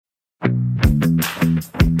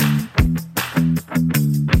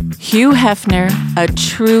Hugh Hefner, a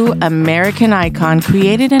true American icon,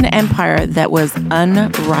 created an empire that was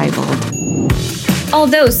unrivaled.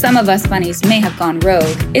 Although some of us bunnies may have gone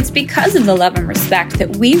rogue, it's because of the love and respect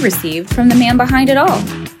that we received from the man behind it all.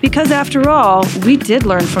 Because after all, we did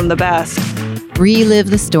learn from the best. Relive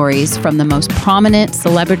the stories from the most prominent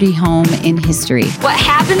celebrity home in history. What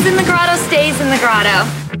happens in the grotto stays in the grotto.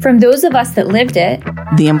 From those of us that lived it,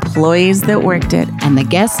 The employees that worked it, And the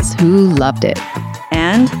guests who loved it.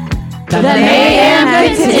 And the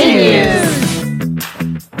mayhem continues.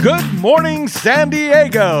 Good morning, San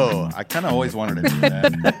Diego. I kind of always wanted to do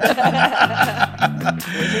that.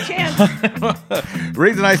 here's your chance. The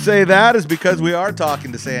reason I say that is because we are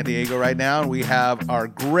talking to San Diego right now, and we have our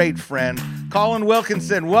great friend, Colin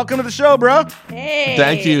Wilkinson. Welcome to the show, bro. Hey.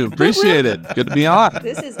 Thank you. Appreciate it. Good to be on.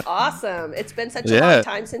 This is awesome. It's been such a long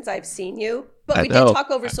time since I've seen you, but we did talk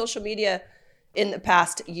over social media in the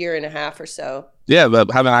past year and a half or so. Yeah, but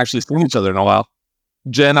haven't actually seen each other in a while.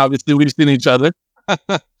 Jen, obviously, we've seen each other.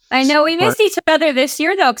 I know we missed each other this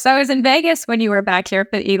year, though, because I was in Vegas when you were back here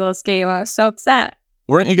for the Eagles game. I was so upset.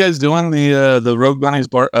 Weren't you guys doing the Rogue Bunnies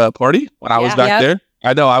party when I was back there?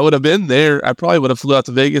 I know. I would have been there. I probably would have flew out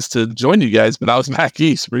to Vegas to join you guys, but I was back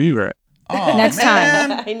east where you were at. Oh, Next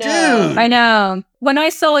time. I know. Dude. I know. When I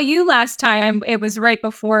saw you last time, it was right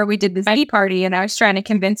before we did the ski party, and I was trying to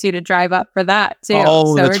convince you to drive up for that, too.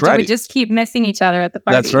 Oh, so that's right. We just keep missing each other at the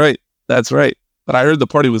party. That's right. But I heard the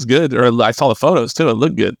party was good, or I saw the photos, too. It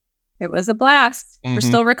looked good. It was a blast. Mm-hmm. We're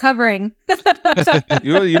still recovering.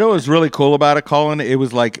 You know what's really cool about it, Colin? It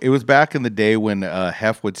was back in the day when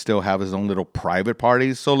Hef would still have his own little private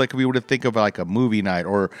parties. So like if we were to think of like a movie night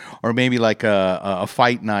or maybe like a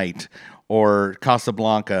fight night or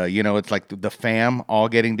Casablanca, it's like the fam all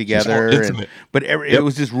getting together. It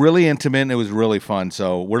was just really intimate and it was really fun.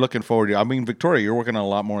 So we're looking forward to it. I mean, Victoria, you're working on a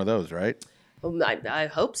lot more of those, right? Well, I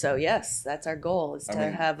hope so, yes. That's our goal, is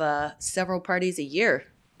to have several parties a year.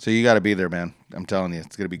 So you got to be there, man. I'm telling you,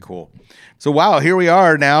 it's going to be cool. So, wow, here we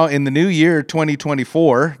are now in the new year,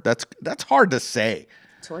 2024. That's hard to say.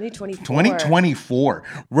 2024.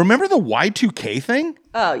 Remember the Y2K thing?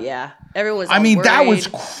 Oh, yeah. Everyone was that was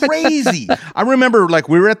crazy. I remember,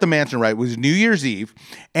 we were at the mansion, right? It was New Year's Eve,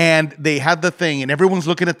 and they had the thing, and everyone's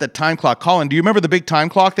looking at the time clock. Colin, do you remember the big time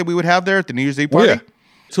clock that we would have there at the New Year's Eve party? Yeah.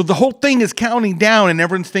 So the whole thing is counting down, and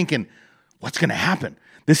everyone's thinking, what's going to happen?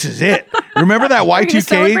 This is it. Remember that Y2K? Are we going to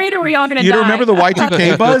celebrate or are we all going to die? You don't remember the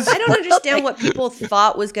Y2K buzz? I don't understand what people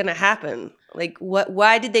thought was going to happen.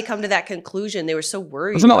 Why did they come to that conclusion? They were so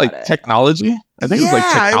worried. Wasn't it about like technology? I think it was like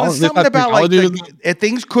technology. It was something about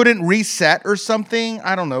things couldn't reset or something.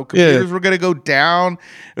 I don't know. Computers were going to go down.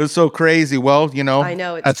 It was so crazy. Well, I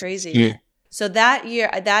know, it's crazy. Yeah. So that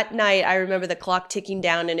night, I remember the clock ticking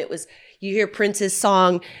down, and it was, you hear Prince's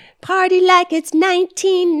song, "Party Like It's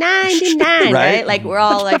 1999," right? Like we're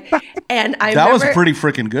all like, and that was pretty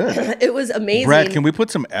freaking good. It was amazing. Brad, can we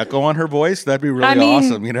put some echo on her voice? That'd be really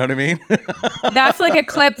awesome. You know what I mean? That's like a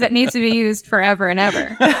clip that needs to be used forever and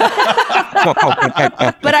ever. But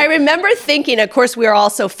I remember thinking, of course, we were all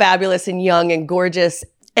so fabulous and young and gorgeous,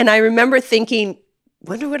 and I remember thinking,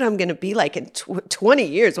 wonder what I'm going to be like in 20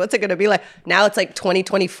 years. What's it going to be like? Now it's like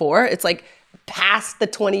 2024. It's like past the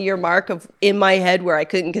 20-year mark of in my head where I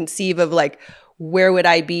couldn't conceive of where would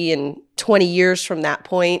I be in 20 years from that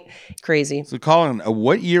point. Crazy. So Colin,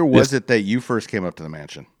 what year was it that you first came up to the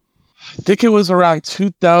mansion? I think it was around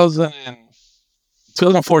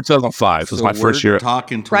 2004, 2005 was my first year.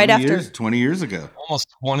 Talking 20 years ago. Almost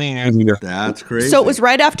 20 years ago. That's crazy. So it was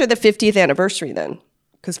right after the 50th anniversary then,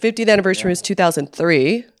 because 50th anniversary was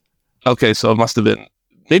 2003. Okay, so it must have been,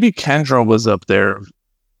 maybe Kendra was up there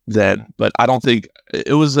then, but I don't think,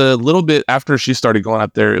 it was a little bit after she started going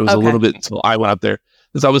up there. It was a little bit until I went up there,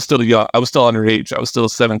 because I was still young. I was still underage. I was still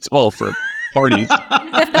 12 for parties.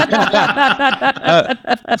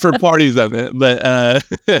 For parties, I meant. But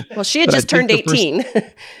well, she had just turned 18.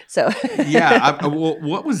 So yeah.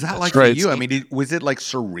 What was that like for you? I mean, was it like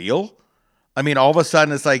surreal? I mean, all of a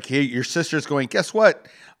sudden it's like, hey, your sister's going, guess what,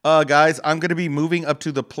 guys, I'm going to be moving up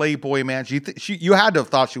to the Playboy Mansion. You had to have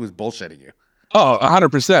thought she was bullshitting you. Oh,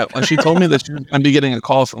 100%. When she told me that she was going to be getting a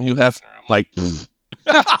call from Hugh Hefner, I'm like,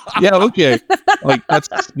 yeah, okay. Like, that's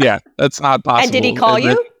not possible. And did he call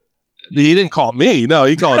you? He didn't call me. No,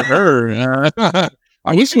 he called her. I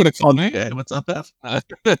wish he would have called me. Hey, what's up, F?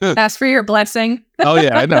 Ask for your blessing. Oh,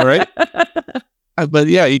 yeah, I know, right? But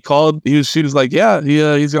yeah, he called. She was like, yeah,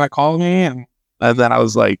 he's going to call me. And then I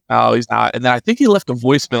was like, no, he's not. And then I think he left a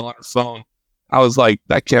voicemail on her phone. I was like,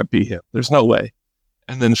 that can't be him. There's no way.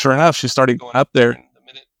 And then sure enough, she started going up there. And the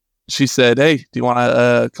minute she said, hey, do you want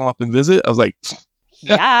to come up and visit? I was like,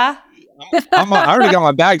 Yeah. I already got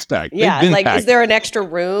my bags packed. Yeah. Like, packed. Is there an extra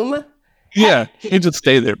room? Yeah. You just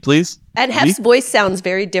stay there, please. And Hef's voice sounds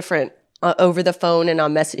very different over the phone and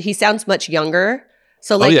on message. He sounds much younger.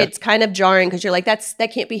 So like it's kind of jarring because you're like,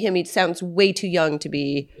 that can't be him. He sounds way too young to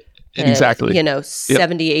be exactly 70,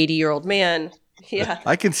 80-year-old man. Yeah.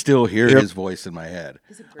 I can still hear his voice in my head.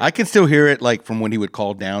 I can still hear it like from when he would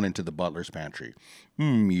call down into the butler's pantry.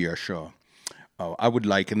 Yeah, sure. Oh, I would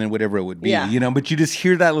like, and then whatever it would be, but you just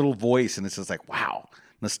hear that little voice and it's just like, wow,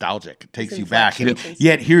 nostalgic. It takes you back. And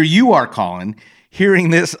yet here you are, Colin, hearing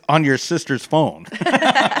this on your sister's phone.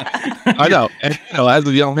 I know. And, as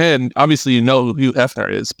a young man, obviously you know who Hugh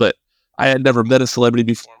Hefner is, but I had never met a celebrity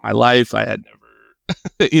before in my life. I had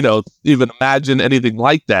never, even imagined anything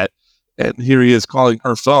like that. And here he is calling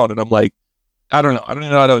her phone. And I'm like, I don't know. I don't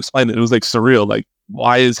even know how to explain it. It was like surreal. Like,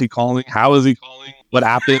 why is he calling? How is he calling? What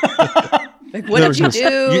happened? Like, what did you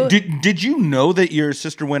do? Did you know that your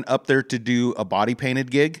sister went up there to do a body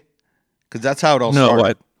painted gig? Because that's how it all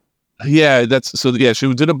started.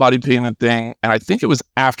 She did a body painted thing. And I think it was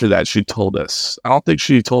after that she told us. I don't think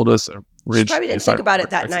she told us originally. She probably didn't think about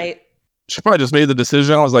it that night. She probably just made the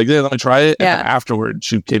decision. I was like, let me try it. Yeah. And afterward,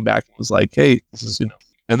 she came back and was like, hey, this is,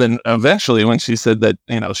 And then eventually when she said that,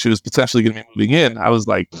 she was potentially going to be moving in, I was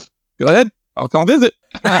like, go ahead. I'll come visit.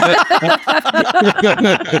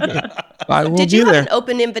 I will Did you be have there. An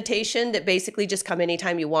open invitation that basically just come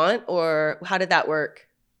anytime you want? Or how did that work?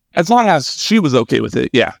 As long as she was okay with it,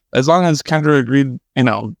 yeah. As long as Kendra agreed,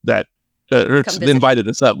 that invited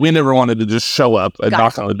us up. We never wanted to just show up and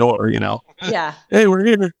knock on the door, Yeah. Hey, we're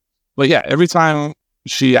here. But yeah, every time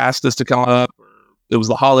she asked us to come up, or it was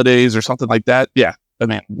the holidays or something like that, yeah. I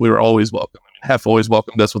mean, we were always welcome. Hef always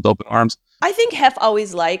welcomed us with open arms. I think Hef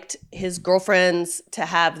always liked his girlfriends to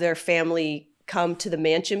have their family come to the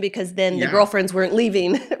mansion because then the girlfriends weren't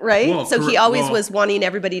leaving, right? Well, so he always was wanting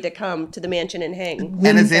everybody to come to the mansion and hang.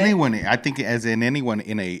 And as anyone, I think as in anyone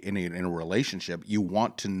in a relationship, you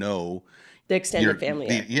want to know the extended family.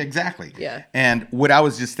 Exactly. Yeah. And what I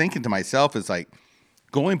was just thinking to myself is like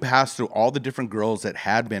going past through all the different girls that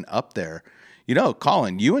had been up there,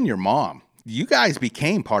 Colin, you and your mom, you guys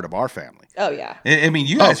became part of our family. Oh, yeah. I mean,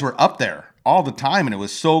 you guys were up there all the time, and it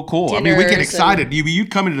was so cool. Dinners, I mean, we get excited. You'd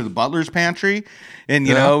come into the butler's pantry, and,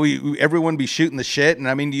 everyone be shooting the shit. And,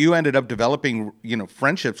 I mean, you ended up developing,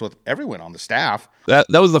 friendships with everyone on the staff. That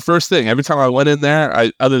was the first thing. Every time I went in there,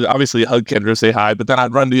 obviously hug Kendra, say hi, but then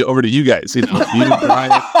I'd run over to you guys, you and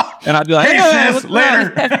Brian, and I'd be like, hey sis,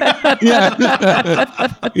 later. Yeah.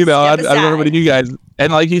 I'd run over to you guys.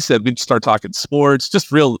 And like he said, we'd start talking sports,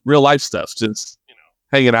 just real life stuff, just,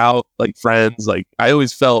 hanging out like friends. Like I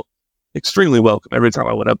always felt extremely welcome every time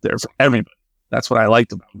I went up there from everybody. That's what I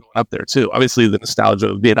liked about going up there too. Obviously the nostalgia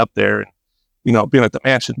of being up there and, being at the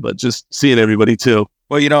mansion, but just seeing everybody too.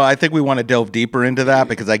 Well, I think we want to delve deeper into that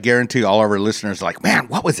because I guarantee all of our listeners are like, man,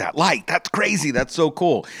 what was that like? That's crazy. That's so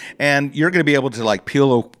cool. And you're going to be able to like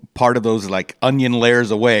peel a part of those like onion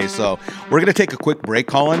layers away. So we're going to take a quick break,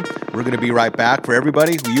 Colin. We're going to be right back. For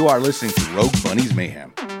everybody, you are listening to Rogue Bunnies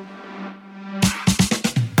Mayhem.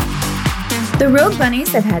 The Rogue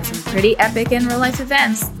Bunnies have had some pretty epic in real life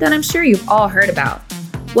events that I'm sure you've all heard about.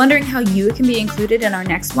 Wondering how you can be included in our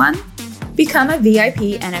next one? Become a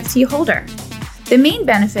VIP NFT holder. The main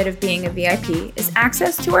benefit of being a VIP is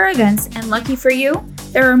access to our events, and lucky for you,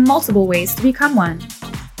 there are multiple ways to become one.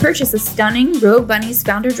 Purchase a stunning Rogue Bunnies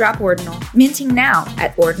Founder Drop Ordinal, minting now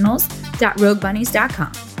at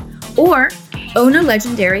ordinals.roguebunnies.com. Or own a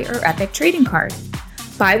legendary or epic trading card.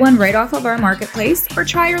 Buy one right off of our marketplace or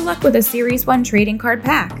try your luck with a Series 1 trading card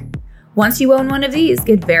pack. Once you own one of these,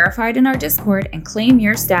 get verified in our Discord and claim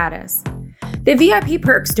your status. The VIP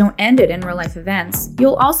perks don't end at in-real-life events.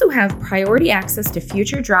 You'll also have priority access to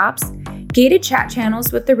future drops, gated chat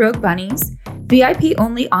channels with the Rogue Bunnies,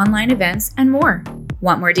 VIP-only online events, and more.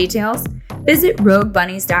 Want more details? Visit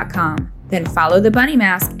roguebunnies.com. Then follow the bunny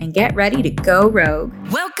mask and get ready to go rogue.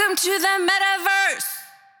 Welcome to the metaverse.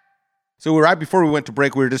 So right before we went to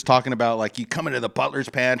break, we were just talking about like you come into the butler's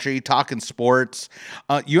pantry, talking sports.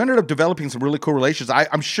 You ended up developing some really cool relations.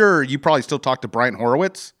 I'm sure you probably still talk to Brian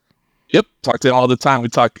Horowitz. Yep, talk to him all the time. We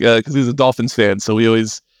talk because he's a Dolphins fan, so we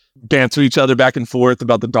always banter each other back and forth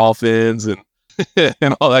about the Dolphins and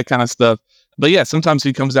and all that kind of stuff. But yeah, sometimes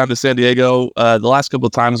he comes down to San Diego. The last couple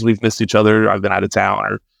of times we've missed each other. I've been out of town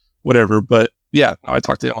or whatever. But yeah, I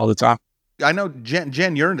talk to him all the time. I know,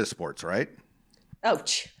 Jen, you're into sports, right?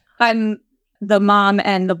 Ouch. I'm the mom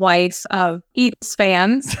and the wife of Eagles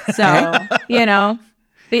fans, so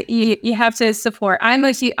you have to support.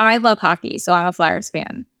 I love hockey, so I'm a Flyers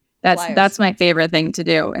fan. That's my favorite thing to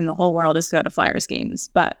do in the whole world is go to Flyers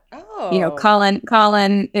games. But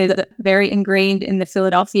Colin is very ingrained in the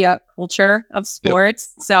Philadelphia culture of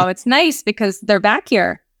sports. Yep. So it's nice because they're back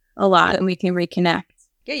here a lot and we can reconnect.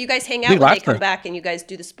 Yeah, you guys hang out when they come back and you guys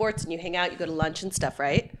do the sports and you hang out, you go to lunch and stuff,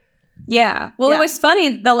 right? Yeah. Well, it was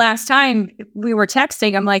funny the last time we were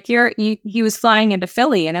texting. I'm like, he was flying into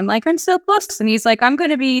Philly and I'm like, I'm so close. And he's like, I'm going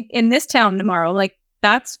to be in this town tomorrow. Like,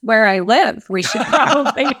 that's where I live. We should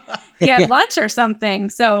probably get lunch or something.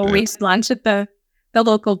 So we lunch at the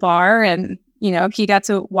local bar and, he got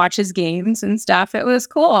to watch his games and stuff. It was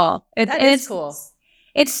cool. It's cool.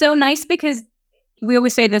 It's so nice because we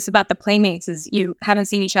always say this about the Playmates is you haven't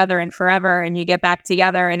seen each other in forever and you get back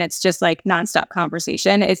together and it's just like nonstop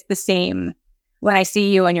conversation. It's the same when I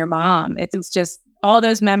see you and your mom. It's just all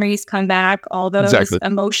those memories come back, all those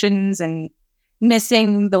emotions and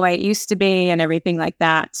missing the way it used to be and everything like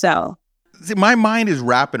that. So see, my mind is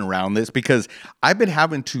wrapping around this because I've been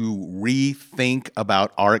having to rethink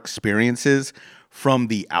about our experiences from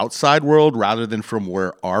the outside world rather than from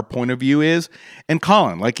where our point of view is. And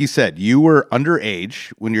Colin, like you said, you were underage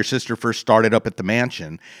when your sister first started up at the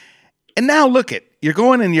mansion. And now look you're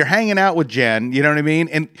going and you're hanging out with Jen, you know what I mean?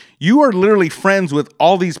 And you are literally friends with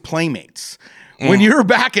all these playmates. When you were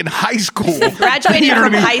back in high school. Graduating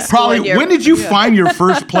from high school. Probably, when did you find your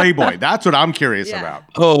first Playboy? That's what I'm curious about.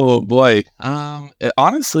 Oh, boy.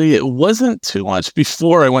 Honestly, it wasn't too much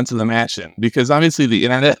before I went to the mansion because obviously the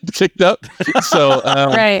internet picked up. So,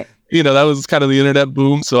 right. That was kind of the internet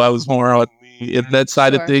boom. So I was more on the internet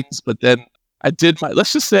side of things. But then I did my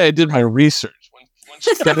research.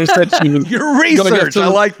 Kendra said she was your research. I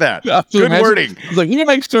like that. Good wording. I was like, you need to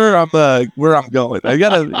make sure I'm where I'm going. I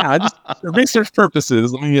gotta, just for research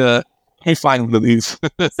purposes. Let me find one of these.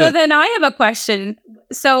 So then I have a question.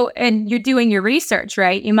 So, and you're doing your research,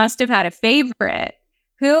 right? You must have had a favorite.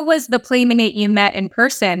 Who was the playmate you met in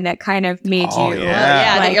person that kind of made you?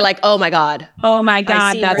 Yeah, that you're like, oh my god,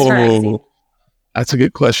 that's her. That's a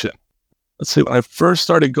good question. Let's see. When I first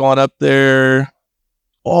started going up there.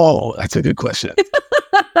 Oh, that's a good question.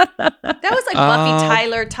 That was like Buffy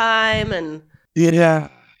Tyler time and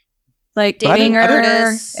like Daleen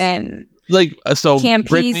Curtis and like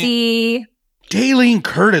Campese. Daleen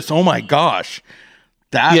Curtis. Oh my gosh,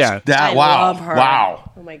 wow, love her.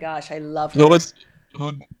 Wow. Oh my gosh, I love her.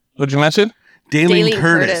 Who'd you mention? Daleen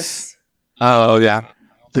Curtis. Oh yeah.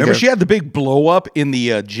 Remember she had the big blow up in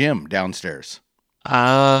the gym downstairs. Oh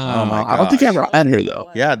my gosh. I don't think I ever met her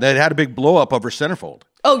though. Yeah, they had a big blow up of her centerfold.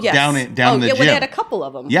 Oh yes, down in the gym. Well, they had a couple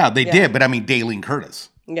of them. Yeah, they did, but I mean Daleen Curtis.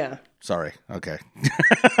 Yeah. Sorry. Okay.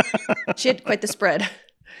 She had quite the spread.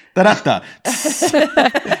 Da-da-da.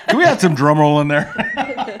 Can we add some drum roll in there?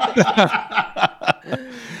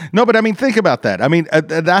 No, but I mean, think about that. I mean,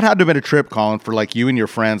 that had to have been a trip, Colin, for like you and your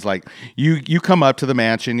friends. Like you come up to the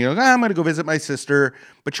mansion, you're like, I'm going to go visit my sister,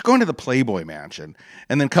 but you're going to the Playboy Mansion,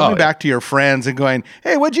 and then coming back to your friends and going,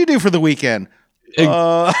 hey, what'd you do for the weekend?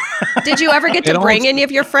 Did you ever get to bring any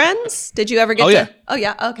of your friends? Did you ever get to? Oh,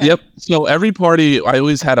 yeah. Okay. Yep. So every party, I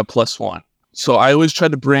always had a +1. So I always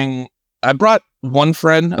tried to I brought one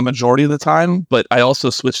friend a majority of the time, but I also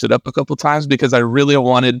switched it up a couple times because I really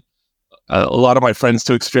wanted a lot of my friends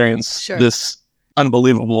to experience this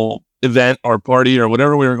unbelievable event or party or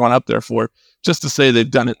whatever we were going up there for, just to say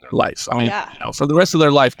they've done it in their life. I mean, for the rest of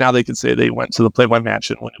their life, now they can say they went to the Playboy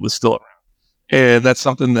Mansion when it was still around. And that's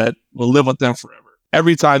something that will live with them forever.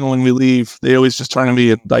 Every time when we leave, they always just turn to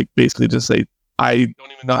me and like basically just say, I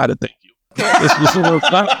don't even know how to thank you. This was the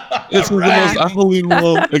most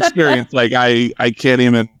unbelievable experience. Like I can't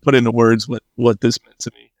even put into words what this meant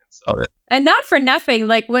to me. And not for nothing,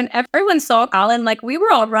 like when everyone saw Colin, like we were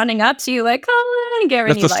all running up to you like, Colin,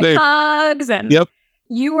 giving you like hugs and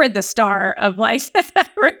you were the star of like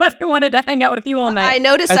everybody wanted to hang out with you all night. I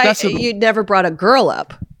noticed you never brought a girl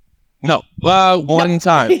up. No. One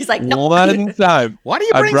time. He's like, no. One time. Why do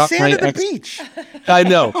you bring Sand to the beach? I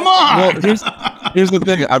know. Come on. Well, here's the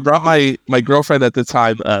thing. I brought my girlfriend at the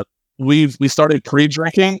time. We started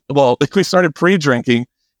pre-drinking. Well, we started pre-drinking,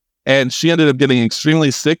 and she ended up getting extremely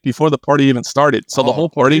sick before the party even started. So the whole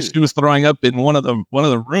party, she was throwing up in one of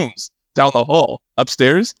the rooms down the hall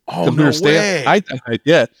upstairs. Oh, no way.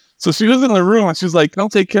 Yeah. So she was in the room and she was like,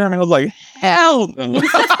 don't take care of me. I was like, hell no.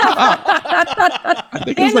 I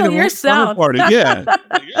think it was like a yourself. Party. Yeah.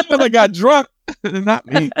 I got drunk. Not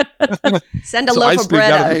me. Send a loaf of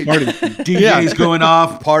bread out. DJ's going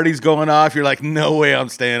off, party's going off. You're like, no way I'm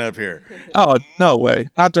staying up here. Oh, no way.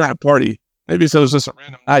 Not during a party. Maybe so it was just a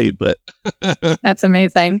random night, but. That's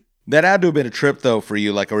amazing. That had to have been a trip, though, for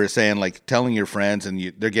you. Like we were saying, like telling your friends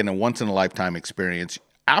and they're getting a once-in-a-lifetime experience.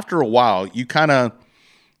 After a while, you kind of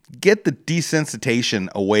get the desensitization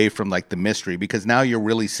away from like the mystery, because now you're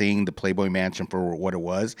really seeing the Playboy Mansion for what it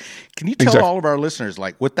was. Can you tell all of our listeners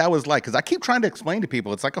like what that was like? Because I keep trying to explain to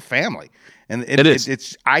people it's like a family, and it is.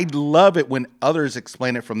 It's I love it when others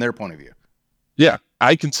explain it from their point of view. Yeah,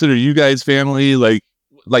 I consider you guys family. Like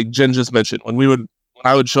Jen just mentioned, when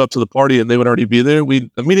I would show up to the party and they would already be there, we'd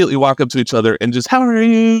immediately walk up to each other and just, how are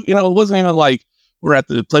you? You know, it wasn't even like we're at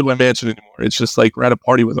the Playboy Mansion anymore. It's just like we're at a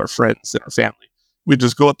party with our friends and our family. We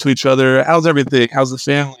just go up to each other. How's everything? How's the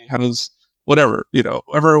family? How's whatever, you know,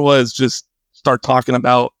 whatever it was, just start talking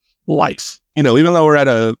about life. You know, even though we're at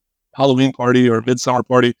a Halloween party or a midsummer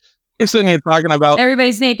party, we're sitting here talking about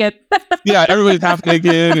everybody's naked. Yeah, everybody's half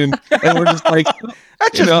naked and we're just like,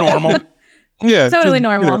 that's just normal. Yeah. Totally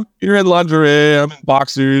normal. You're in lingerie, I'm in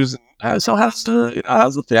boxers. So how's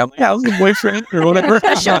the family? How's the boyfriend or whatever?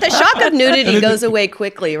 The shock of nudity goes away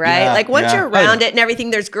quickly, right? Yeah, like once you're around it and everything,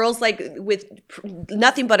 there's girls like with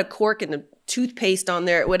nothing but a cork and a toothpaste on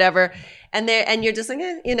there, whatever, and you're just like,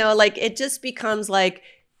 you know, like it just becomes like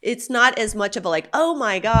it's not as much of a like, oh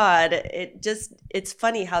my god, it's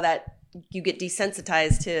funny how that you get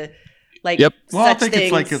desensitized to. Like well, I think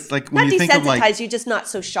things. it's like when not you think of like you're just not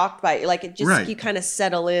so shocked by it. Like it just you kind of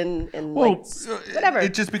settle in and whatever.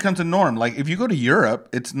 It just becomes a norm. Like if you go to Europe,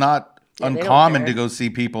 it's not uncommon to go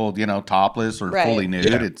see people, you know, topless or fully nude.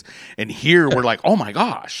 Yeah. And here we're like, oh my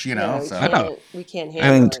gosh, you know. We can't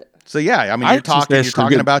handle it. So yeah, I mean, you're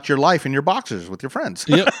talking about your life in your boxers with your friends.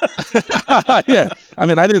 Yep. Yeah. I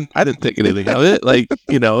mean, I didn't think anything of it. Like,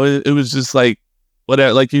 you know, it was just like.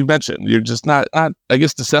 Whatever, like you mentioned, you're just not, I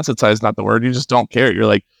guess desensitized is not the word. You just don't care. You're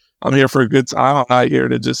like, I'm here for a good time. I'm not here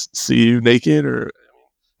to just see you naked. Or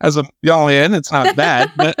as a young man, it's not bad,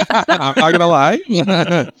 but I'm not going to lie.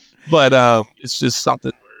 But it's just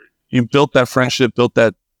something where you built that friendship, built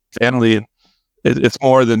that family. And it's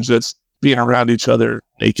more than just being around each other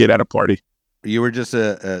naked at a party. You were just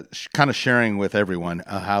kind of sharing with everyone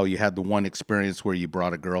how you had the one experience where you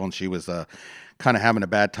brought a girl and she was kind of having a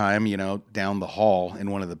bad time, you know, down the hall in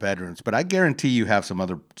one of the bedrooms. But I guarantee you have some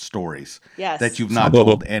other stories that you've not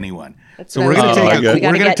told anyone. So we're going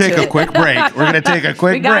to take a quick break. We're going to take a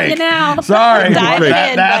quick break. You now. Sorry,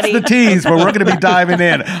 that's the tease, but we're going to be diving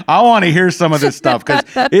in. I want to hear some of this stuff because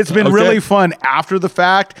it's been really fun after the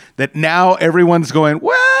fact that now everyone's going,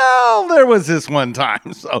 well, there was this one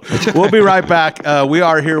time. So we'll be right back. We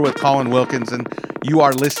are here with Colin Wilkinson. You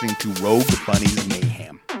are listening to Rogue Bunny's Mayhem.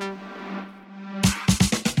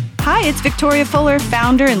 Hi, it's Victoria Fuller,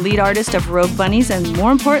 founder and lead artist of Rogue Bunnies, and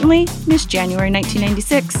more importantly, Miss January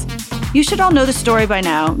 1996. You should all know the story by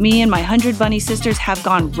now. Me and my 100 bunny sisters have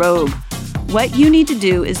gone rogue. What you need to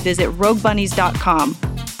do is visit roguebunnies.com.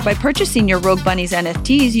 By purchasing your Rogue Bunnies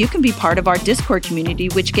NFTs, you can be part of our Discord community,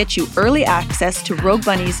 which gets you early access to Rogue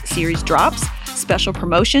Bunnies series drops, special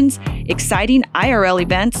promotions, exciting IRL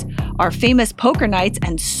events, our famous poker nights,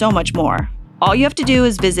 and so much more. All you have to do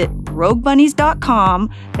is visit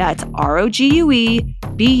roguebunnies.com. That's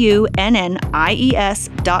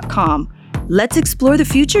ROGUEBUNNIES.com. Let's explore the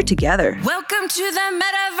future together. Welcome to the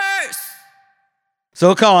metaverse.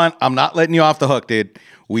 So, Colin, I'm not letting you off the hook, dude.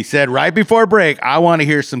 We said right before break, I want to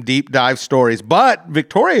hear some deep dive stories. But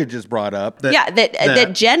Victoria just brought up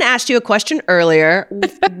that Jen asked you a question earlier.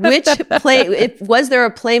 Was there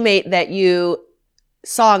a playmate that you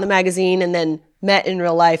saw in the magazine and then met in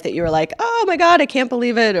real life that you were like, oh my God, I can't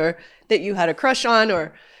believe it, or that you had a crush on,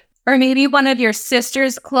 or maybe one of your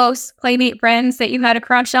sister's close playmate friends that you had a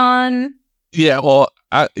crush on? Yeah, well,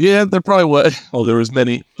 there probably was. Well, there was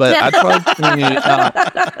many, but I probably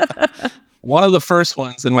one of the first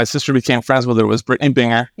ones, and my sister became friends with her, was Brittany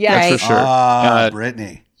Binger. Yeah, that's for sure.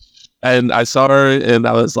 Brittany. And I saw her, and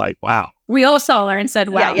I was like, wow. We all saw her and said,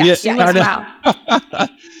 wow. Yeah. Wow.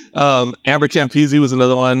 Amber Campisi was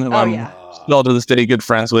another one. Still to this day, good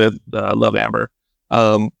friends with. Love Amber.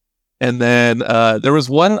 And then there was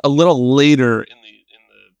one a little later in the I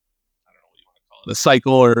don't know what you want to call it, the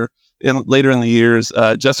cycle, or later in the years,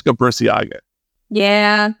 Jessica Burciaga.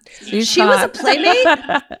 Yeah, she was a playmate.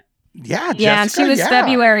 Yeah, Jessica, yeah, she was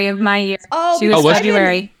February of my year. Oh, she was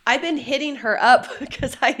February. I've been hitting her up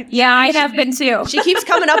because I have been too. She keeps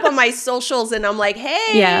coming up on my socials, and I'm like,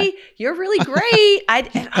 "Hey, you're really great."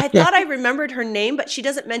 I thought I remembered her name, but she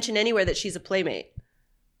doesn't mention anywhere that she's a playmate.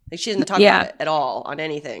 Like she doesn't talk about it at all on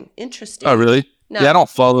anything. Interesting. Oh, really? No. Yeah, I don't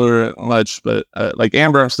follow her much, but like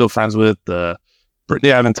Amber, I'm still friends with.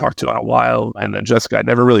 Brittany, I haven't talked to in a while, and then Jessica, I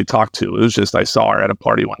never really talked to. It was just I saw her at a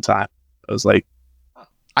party one time. I was like.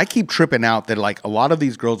 I keep tripping out that like a lot of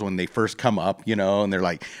these girls when they first come up, you know, and they're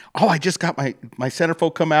like, oh, I just got my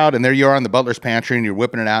centerfold come out, and there you are in the butler's pantry and you're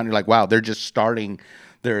whipping it out and you're like, wow, they're just starting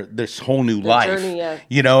this whole new life, journey, yeah.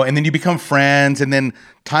 you know, and then you become friends, and then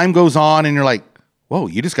time goes on, and you're like, whoa,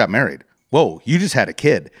 you just got married. Whoa, you just had a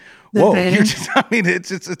kid. Whoa,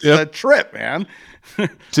 it's a trip, man.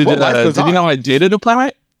 Did you know I dated a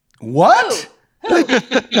playmate? What?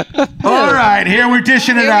 All right, here we're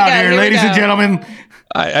dishing it out here, ladies and gentlemen.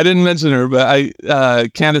 I didn't mention her,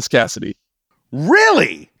 but Candace Cassidy.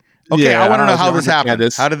 Really? Okay, Yeah, I want to know was how younger this than happened.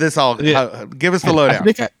 Candace. How did this all? Give us the lowdown.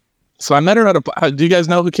 So I met her at a. Do you guys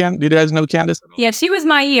know who do you guys know Candace? Yeah, she was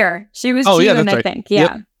my year. She was June, that's right. I think. Yeah.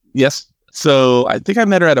 Yep. Yes. So I think I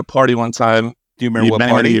met her at a party one time. Do you remember what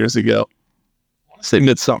many, party? Many years ago. I want to say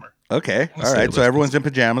midsummer. Okay. All right. So everyone's in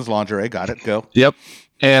pajamas, lingerie. Got it. Go. Yep.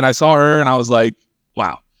 And I saw her and I was like,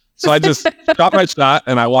 wow. So I just shot my shot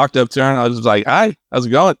and I walked up to her and I was just like, hi, how's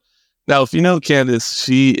it going? Now, if you know Candace,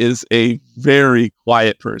 she is a very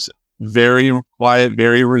quiet person. Very quiet,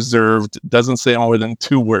 very reserved, doesn't say more than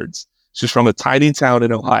 2 words. She's from a tiny town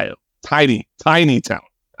in Ohio. Tiny town.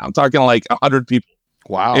 I'm talking like 100 people.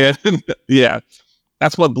 Wow. And yeah,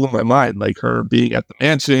 that's what blew my mind. Like her being at the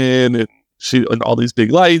mansion and all these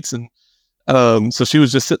big lights. And so she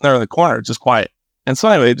was just sitting there in the corner, just quiet. And so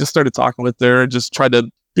anyway, just started talking with her, just tried to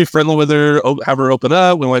be friendly with her, have her open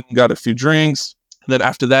up. We went and got a few drinks. And then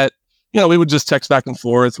after that, we would just text back and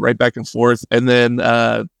forth, write back and forth. And then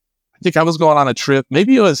I think I was going on a trip.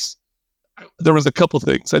 Maybe there was a couple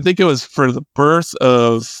things. I think it was for the birth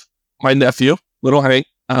of my nephew, little Hank.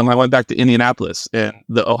 I went back to Indianapolis and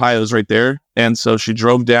the Ohio is right there. And so she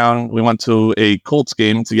drove down. We went to a Colts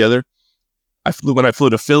game together. When I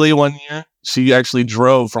flew to Philly one year, she actually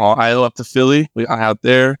drove from Ohio up to Philly. We hung out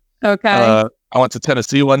there. Okay. I went to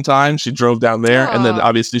Tennessee one time. She drove down there. And then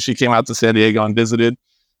obviously she came out to San Diego and visited.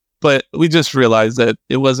 But we just realized that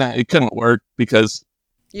it couldn't work because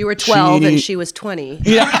you were 12 and she was 20.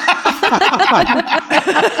 Yeah.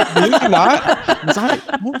 Believe it or not,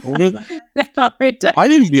 I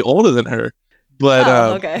didn't even be older than her.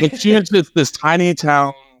 But, but she had this tiny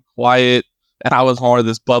town, quiet, and I was more of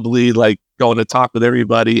this bubbly, like going to talk with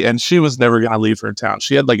everybody. And she was never going to leave her town.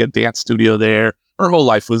 She had like a dance studio there. Her whole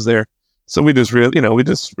life was there. So we just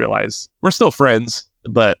realized we're still friends,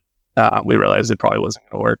 but we realized it probably wasn't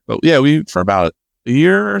going to work. But yeah, for about a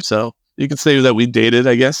year or so, you could say that we dated,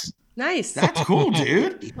 I guess. Nice. That's cool,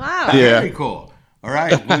 dude. Wow. Yeah. Very cool. All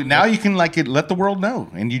right. Well, now you can let the world know,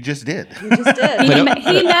 and you just did. You just did.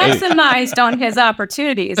 He maximized on his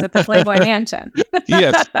opportunities at the Playboy Mansion.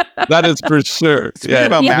 Yes, that is for sure. Speaking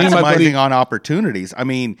about maximizing on opportunities, I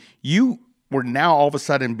mean, you were now all of a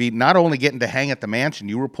sudden not only getting to hang at the mansion,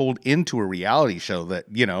 you were pulled into a reality show that,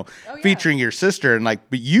 featuring your sister, and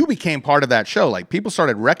but you became part of that show. Like people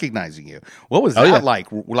started recognizing you. What was that like?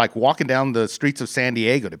 Like walking down the streets of San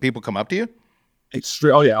Diego, did people come up to you?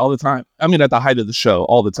 All the time. I mean, at the height of the show,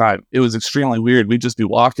 all the time. It was extremely weird. We'd just be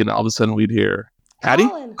walking, and all of a sudden we'd hear, Hattie?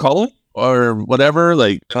 Colin? Or whatever.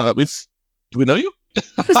 Like, do we know you?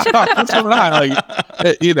 What's going on? Like,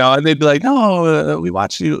 and they'd be like, no, we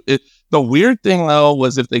watch you. The weird thing, though,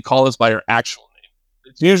 was if they call us by our actual name.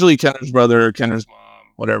 It's usually Kendra's brother, Kendra's mom,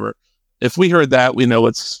 whatever. If we heard that, we know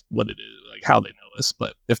it's what it is, like how they know us.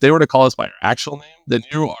 But if they were to call us by our actual name, then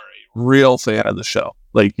you are a real fan of the show.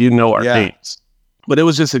 Like, our names. But it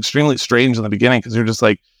was just extremely strange in the beginning because you're just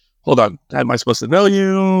like, hold on, am I supposed to know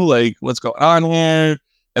you? Like, what's going on here?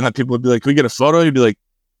 And then people would be like, can we get a photo? You'd be like,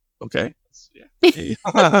 okay.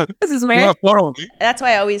 Yeah. This is weird. That's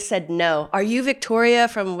why I always said no. Are you Victoria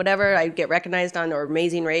from whatever I get recognized on or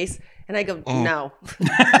Amazing Race? And I go, no.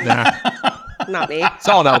 Nah. Not me.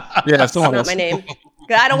 Someone else. Yeah, someone else. Not my name.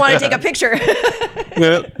 I don't want to take a picture.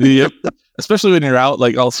 Yep. Especially when you're out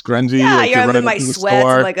like all scrungy. Yeah, like, you're in my sweats.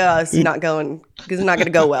 I'm like, it's not going to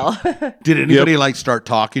go well. Did anybody start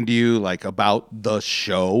talking to you like about the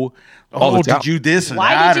show? Oh, did you this and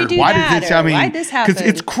why that? Did you do why that? Did this? I mean, why did this happen? Because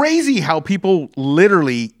it's crazy how people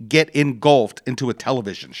literally get engulfed into a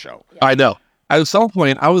television show. Yeah. I know. At some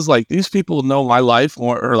point, I was like, these people know my life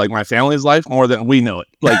or like my family's life more than we know it.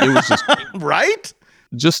 Like it was just right.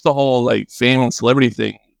 Just the whole like fame and celebrity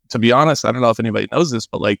thing. To be honest, I don't know if anybody knows this,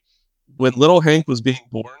 but like when little Hank was being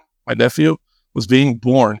born, my nephew was being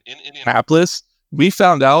born in Indianapolis, we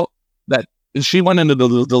found out that she went into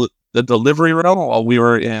the delivery room while we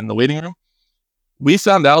were in the waiting room. We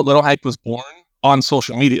found out little Hank was born on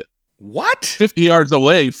social media. What? 50 yards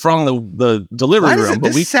away from the delivery room.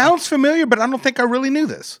 But this sounds familiar, but I don't think I really knew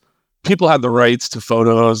this. People had the rights to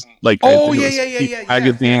photos, like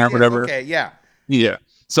magazine or whatever. Okay, yeah. Yeah.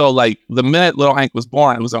 So like the minute little Hank was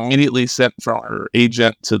born, it was immediately sent from her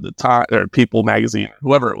agent to the People magazine or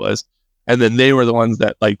whoever it was. And then they were the ones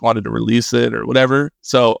that like wanted to release it or whatever.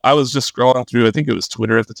 So I was just scrolling through, I think it was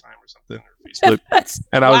Twitter at the time or something, or Facebook.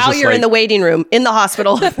 And I was while just you're in the waiting room in the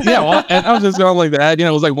hospital. Yeah, well, and I was just going like that. You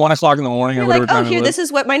know, it was like 1:00 in the morning or whatever time it was. This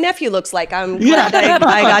is what my nephew looks like. I'm glad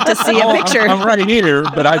I got to see a picture. I'm right here,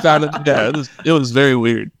 but I found it. Yeah, it was very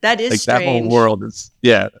weird. That is like strange. That whole world is,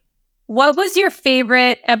 yeah. What was your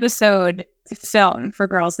favorite episode film for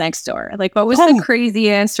Girls Next Door? Like, what was the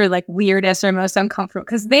craziest or like weirdest or most uncomfortable?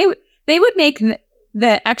 Because they would make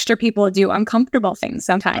the extra people do uncomfortable things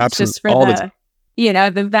sometimes. Absolutely. Just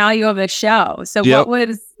for the value of the show. So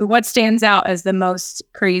what stands out as the most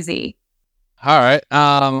crazy? All right.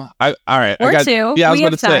 All right. Or two. Yeah, I was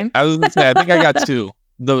going to say. I think I got two.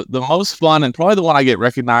 The most fun and probably the one I get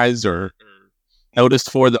recognized or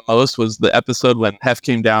noticed for the most was the episode when Hef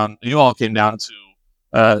came down. You all came down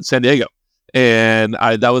to San Diego, and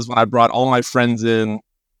that was when I brought all my friends in,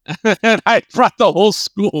 and I brought the whole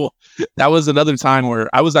school. That was another time where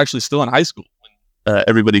I was actually still in high school when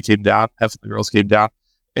everybody came down. Half of the girls came down,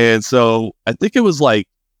 and so I think it was like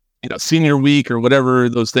senior week or whatever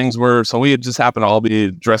those things were. So we had just happened to all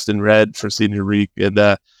be dressed in red for senior week, and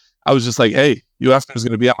I was just like, "Hey, Hugh Hefner's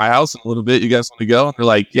going to be at my house in a little bit. You guys want to go?" And they're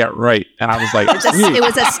like, "Yeah, right." And I was like, "It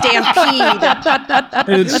was a stampede."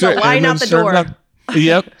 It was a line out the door.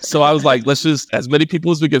 Yep. So I was like, let's just, as many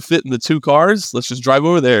people as we could fit in the two cars, let's just drive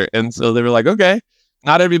over there. And so they were like, okay.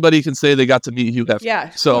 Not everybody can say they got to meet Hugh Hefner. Yeah.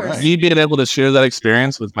 So me being able to share that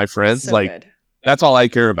experience with my friends, so like, good. That's all I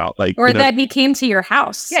care about. Like, or that he came to your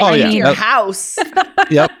house. Yeah, to your house.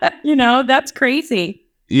 Yep. That's crazy.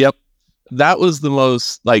 Yep. That was the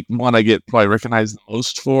most, like, one I get probably recognized the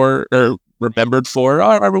most for, or remembered for.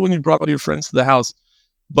 I remember when you brought all your friends to the house.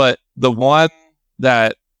 But the one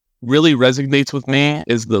that really resonates with me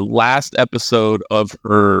is the last episode of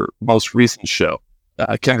her most recent show,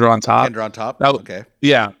 Kendra On Top. Kendra On Top? Okay.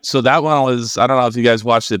 Yeah. So that one was, I don't know if you guys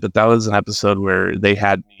watched it, but that was an episode where they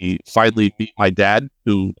had me finally meet my dad,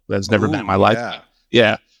 who has never met in my life.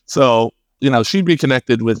 Yeah. So, she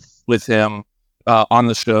reconnected with him on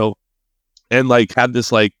the show and like had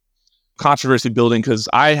this like controversy building because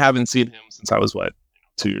I haven't seen him since I was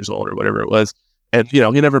 2 years old or whatever it was. And, he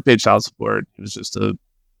never paid child support. He was just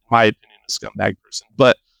my opinion, a scumbag person.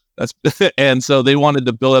 But that's and so they wanted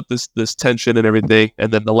to build up this tension and everything.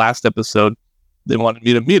 And then the last episode, they wanted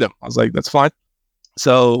me to meet him. I was like, that's fine.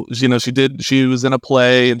 So, she was in a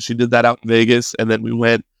play and she did that out in Vegas. And then we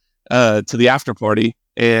went to the after party.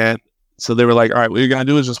 And so they were like, all right, what you're going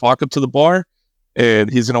to do is just walk up to the bar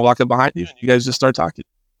and he's going to walk up behind you and you guys just start talking.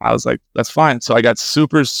 I was like, that's fine. So I got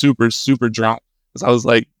super, super, super drunk because I was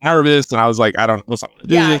like nervous and I was like, I don't know if I'm going to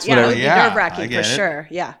do this. Whatever. Nerve-wracking for sure.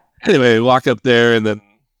 Yeah. Anyway, walk up there and then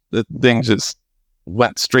the thing just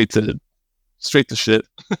went straight to shit.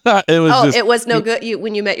 It was no good.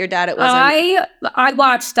 When you met your dad, it wasn't. I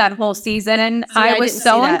watched that whole season and I was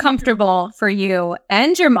so uncomfortable for you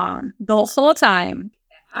and your mom the whole time.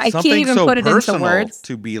 I can't even put it into words.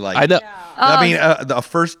 To be like, I know. I mean, the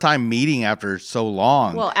first time meeting after so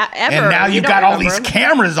long. Well, ever. And now you've got all these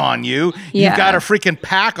cameras on you. Yeah. You've got a freaking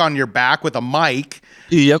pack on your back with a mic.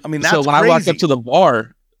 Yep. I mean, that's so when crazy. I walked up to the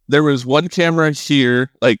bar, there was one camera here,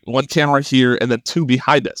 and then two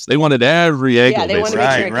behind us. They wanted every angle. Yeah, they wanted to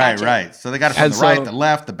make sure right. So they got it from the right, the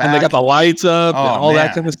left, the back. And they got the lights up and all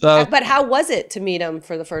that kind of stuff. But how was it to meet him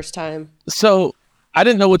for the first time? So I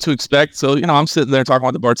didn't know what to expect. So, I'm sitting there talking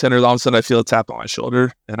with the bartender. All of a sudden, I feel a tap on my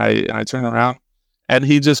shoulder, and I turn around, and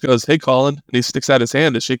he just goes, "Hey, Colin," and he sticks out his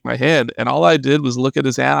hand to shake my hand. And all I did was look at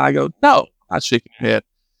his hand. And I go, "No, I'm not shaking your hand."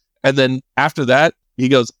 And then after that, he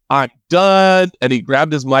goes, "I'm done," and he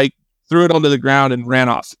grabbed his mic, threw it onto the ground, and ran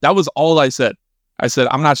off. That was all I said. I said,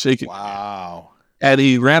 "I'm not shaking." Wow. And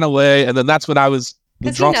he ran away, and then that's when I was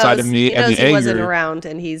the drunk side of me and the anger. He wasn't around,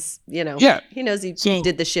 and he's, he knows he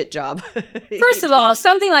did the shit job. First of all,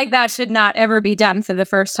 something like that should not ever be done for the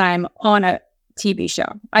first time on a TV show.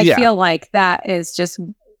 I feel like that is just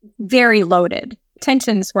very loaded.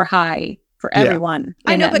 Tensions were high for everyone.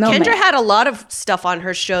 I know, but Kendra had a lot of stuff on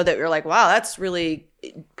her show that you're like, wow, that's really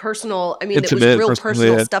personal. I mean, Intimate, it was real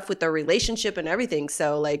personal stuff with their relationship and everything.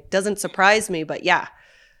 So, like, doesn't surprise me, but yeah.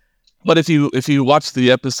 But if you watch the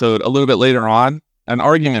episode a little bit later on, an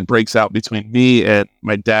argument breaks out between me and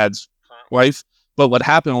my dad's current wife. But what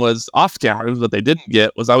happened was off camera, what they didn't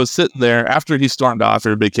get was I was sitting there after he stormed off.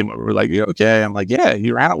 Everybody came over. We're like, okay. I'm like, yeah,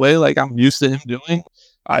 he ran away. Like, I'm used to him doing.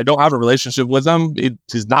 I don't have a relationship with him.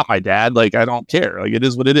 He's not my dad. Like, I don't care. Like, it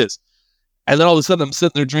is what it is. And then all of a sudden I'm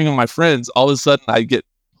sitting there drinking with my friends. All of a sudden I get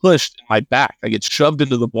pushed in my back. I get shoved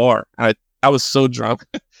into the bar. And I was so drunk.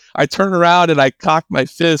 I turned around and I cocked my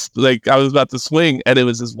fist like I was about to swing, and it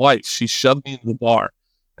was his wife. She shoved me into the bar,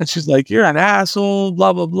 And she's like, "You're an asshole,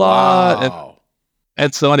 blah, blah, blah." Wow.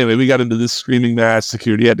 And so anyway, we got into this screaming match.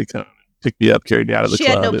 Security had to come pick me up, carry me out of the club.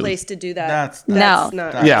 She had no place to do that. That's not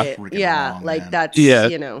yeah. it. Yeah, wrong, like man. that's,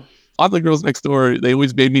 you know. On the Girls Next Door, they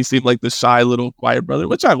always made me seem like the shy little quiet brother,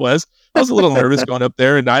 which I was. I was a little nervous going up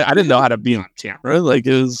there, and I didn't know how to be on camera. Like,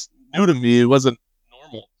 it was new to me. It wasn't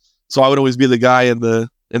normal. So I would always be the guy in the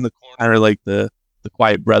corner, like the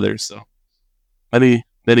quiet brother. So many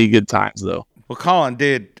good times, though. Well, Colin,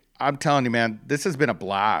 dude, I'm telling you, man, this has been a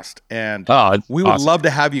blast, and we would awesome. love to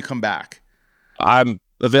have you come back. I'm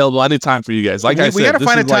available anytime for you guys. Like I said, we got to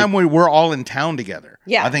find a time where we're all in town together.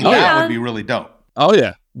 Yeah. I think that would be really dope. Oh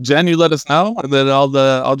yeah, Jen, you let us know, and then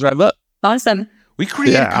I'll drive up. Awesome. We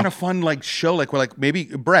create a kind of fun like show, like we're like maybe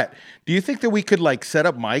Brett. Do you think that we could like set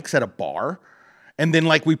up mics at a bar, and then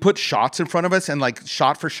like we put shots in front of us and like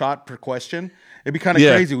shot for shot per question? It'd be kind of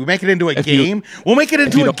crazy. We make it into a game. We'll make it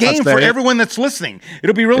into a game for everyone that's listening.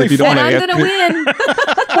 It'll be really fun. I'm gonna win.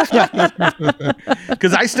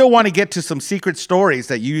 Because I still want to get to some secret stories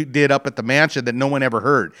that you did up at the mansion that no one ever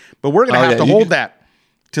heard. But we're gonna have to hold that.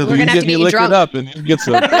 We're gonna have to get you drunk. Up and you get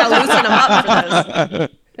some. We're gonna loosen them up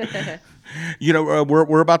for this. You know,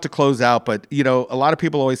 we're about to close out, but you know, a lot of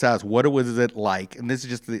people always ask, "What was it like?" And this is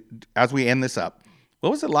just as we end this up.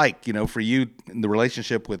 What was it like, you know, for you in the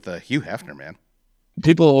relationship with Hugh Hefner, man?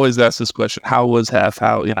 People always ask this question: how was Hef?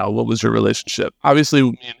 How, you know, what was your relationship? Obviously,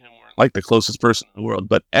 me and him weren't like the closest person in the world,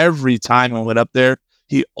 but every time I went up there,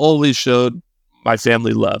 he always showed my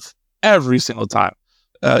family love. Every single time,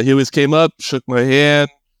 he always came up, shook my hand.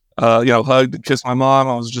 Hugged and kissed my mom.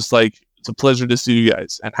 I was just like, it's a pleasure to see you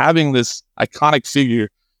guys. And having this iconic figure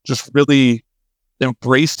just really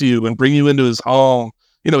embraced you and bring you into his home.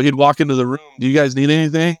 You know, he'd walk into the room. Do you guys need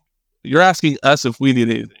anything? You're asking us if we need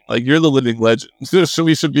anything. Like, you're the living legend. So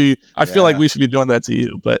we should be, I feel like we should be doing that to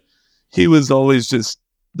you. But he was always just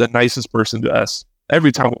the nicest person to us.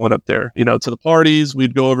 Every time we went up there, you know, to the parties,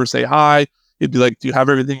 we'd go over, say hi. He'd be like, do you have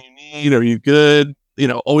everything you need? Are you good? You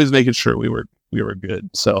know, always making sure we were good.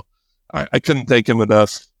 So I couldn't thank him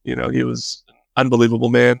enough. You know, he was an unbelievable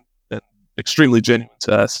man and extremely genuine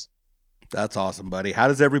to us. That's awesome, buddy. How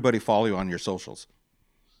does everybody follow you on your socials?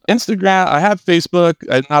 Instagram. I have Facebook.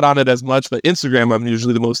 I'm not on it as much, but Instagram I'm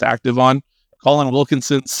usually the most active on. Colin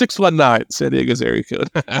Wilkinson, 619, San Diego's area code.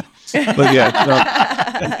 But yeah.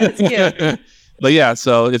 That's cute. But yeah,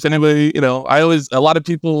 so if anybody, you know, a lot of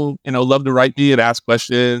people, you know, love to write me and ask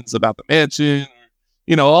questions about the mansion,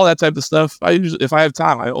 you know, all that type of stuff. I usually, if I have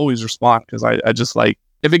time, I always respond because I just like,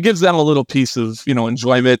 if it gives them a little piece of, you know,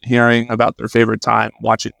 enjoyment, hearing about their favorite time,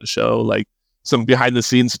 watching the show, like some behind the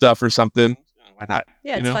scenes stuff or something, why not?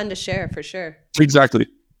 Yeah, it's fun to share for sure. Exactly.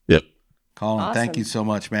 Yep. Colin, thank you so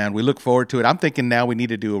much, man. We look forward to it. I'm thinking now we need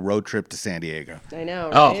to do a road trip to San Diego. I know.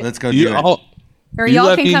 Right? Oh, let's go do it. Or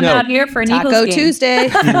y'all can come out here for an Taco Eagles game. Tuesday.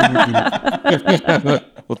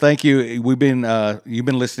 Well, thank you. You've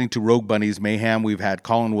been listening to Rogue Bunnies Mayhem. We've had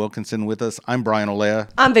Colin Wilkinson with us. I'm Brian Olea.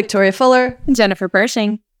 I'm Victoria Fuller. And Jennifer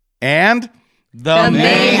Pershing. And the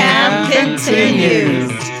Mayhem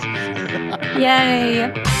continues.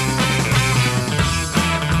 Yay.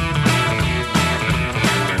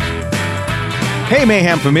 Hey,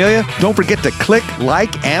 Mayhem Familia. Don't forget to click,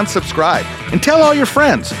 like, and subscribe. And tell all your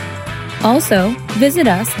friends. Also, visit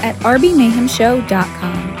us at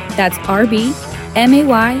rbmayhemshow.com. That's RBMAYHEM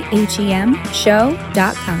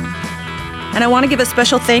show.com. And I want to give a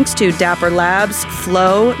special thanks to Dapper Labs,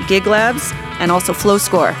 Flow, Gig Labs, and also Flow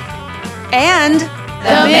Score. And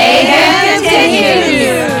the Mayhem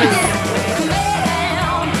continues.